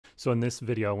So in this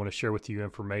video, I want to share with you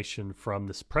information from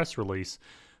this press release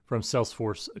from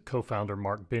Salesforce Co-Founder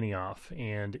Marc Benioff,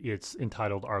 and it's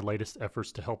entitled Our Latest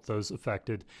Efforts to Help Those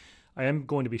Affected. I am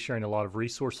going to be sharing a lot of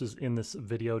resources in this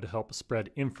video to help spread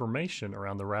information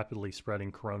around the rapidly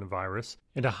spreading coronavirus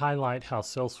and to highlight how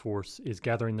Salesforce is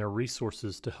gathering their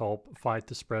resources to help fight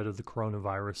the spread of the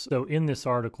coronavirus. So in this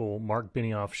article, Marc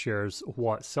Benioff shares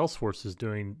what Salesforce is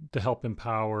doing to help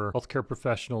empower healthcare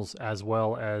professionals as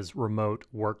well as remote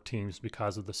work teams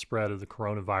because of the spread of the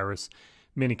coronavirus.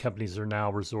 Many companies are now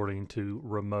resorting to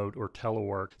remote or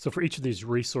telework. So for each of these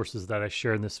resources that I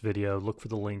share in this video, look for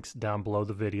the links down below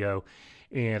the video.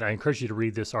 And I encourage you to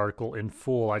read this article in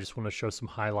full. I just want to show some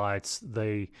highlights.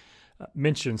 They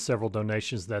mention several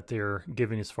donations that they're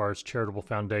giving as far as charitable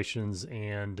foundations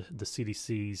and the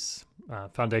CDC's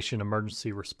Foundation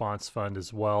Emergency Response Fund,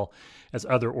 as well as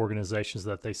other organizations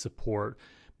that they support.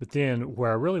 But then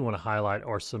where I really want to highlight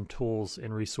are some tools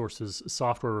and resources,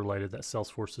 software related, that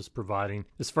Salesforce is providing.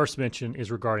 This first mention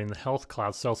is regarding the Health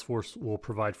Cloud. Salesforce will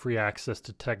provide free access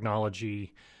to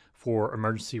technology for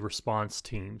emergency response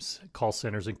teams, call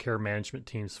centers, and care management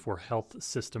teams for health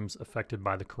systems affected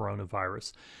by the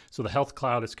coronavirus. So the Health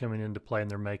Cloud is coming into play, and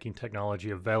they're making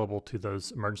technology available to those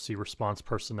emergency response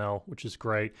personnel, which is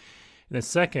great. And then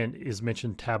second is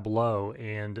mentioned Tableau,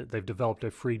 and they've developed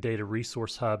a free data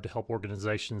resource hub to help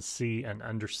organizations see and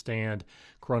understand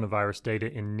coronavirus data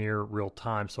in near real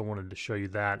time. So I wanted to show you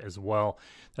that as well.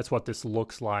 That's what this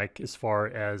looks like. As far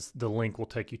as the link will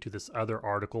take you to this other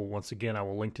article. Once again, I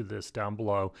will link to this down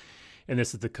below. And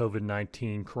this is the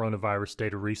COVID-19 Coronavirus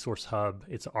Data Resource Hub.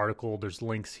 It's an article. There's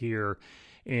links here,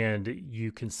 and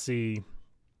you can see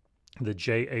the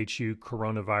JHU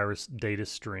coronavirus data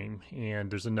stream. And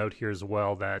there's a note here as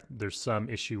well that there's some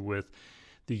issue with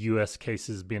the U.S.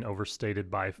 cases being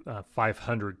overstated by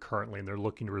 500 currently, and they're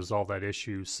looking to resolve that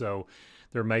issue. So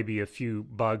there may be a few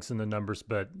bugs in the numbers,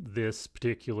 but this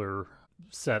particular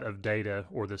set of data,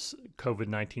 or this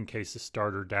COVID-19 cases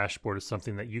starter dashboard, is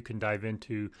something that you can dive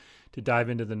into to dive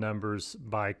into the numbers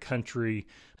by country,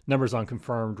 numbers on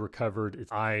confirmed, recovered.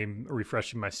 I'm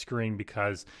refreshing my screen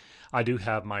because I do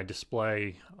have my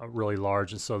display really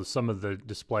large, and so some of the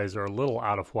displays are a little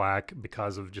out of whack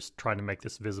because of just trying to make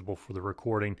this visible for the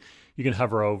recording. You can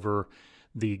hover over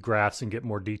the graphs and get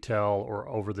more detail, or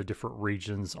over the different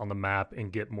regions on the map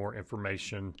and get more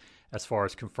information as far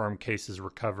as confirmed cases,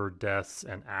 recovered, deaths,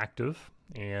 and active.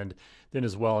 And then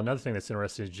as well, another thing that's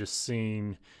interesting is just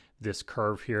seeing this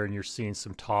curve here, and you're seeing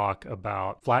some talk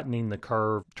about flattening the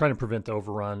curve, trying to prevent the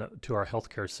overrun to our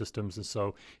healthcare systems. And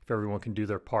so if everyone can do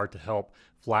their part to help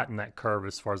flatten that curve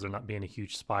as far as there not being a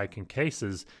huge spike in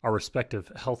cases, our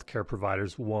respective healthcare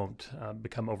providers won't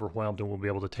become overwhelmed, and we'll be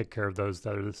able to take care of those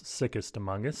that are the sickest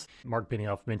among us. Marc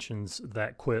Benioff mentions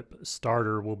that Quip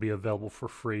Starter will be available for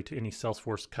free to any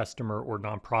Salesforce customer or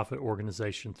nonprofit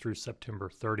organization through September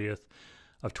 30th.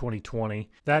 Of 2020.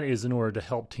 That is in order to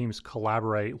help teams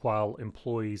collaborate while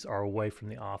employees are away from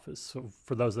the office. So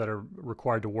for those that are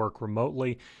required to work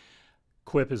remotely,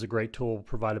 Quip is a great tool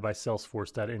provided by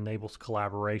Salesforce that enables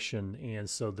collaboration. And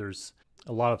so there's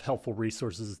a lot of helpful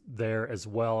resources there as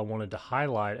well. I wanted to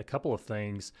highlight a couple of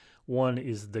things. One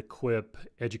is the Quip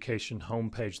education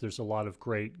homepage. There's a lot of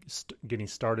great getting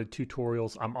started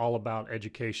tutorials. I'm all about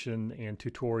education and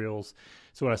tutorials.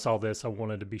 So when I saw this, I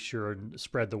wanted to be sure and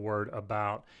spread the word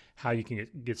about how you can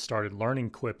get started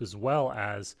learning Quip, as well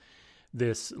as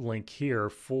this link here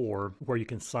for where you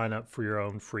can sign up for your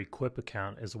own free Quip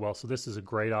account as well. So this is a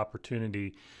great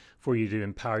opportunity for you to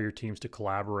empower your teams to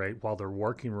collaborate while they're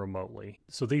working remotely.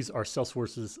 So these are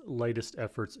Salesforce's latest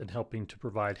efforts in helping to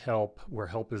provide help where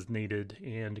help is needed.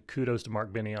 And kudos to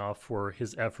Marc Benioff for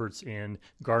his efforts in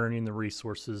garnering the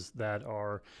resources that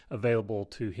are available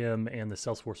to him and the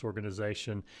Salesforce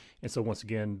organization. And so once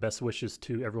again, best wishes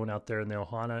to everyone out there in the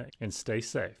Ohana, and stay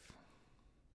safe.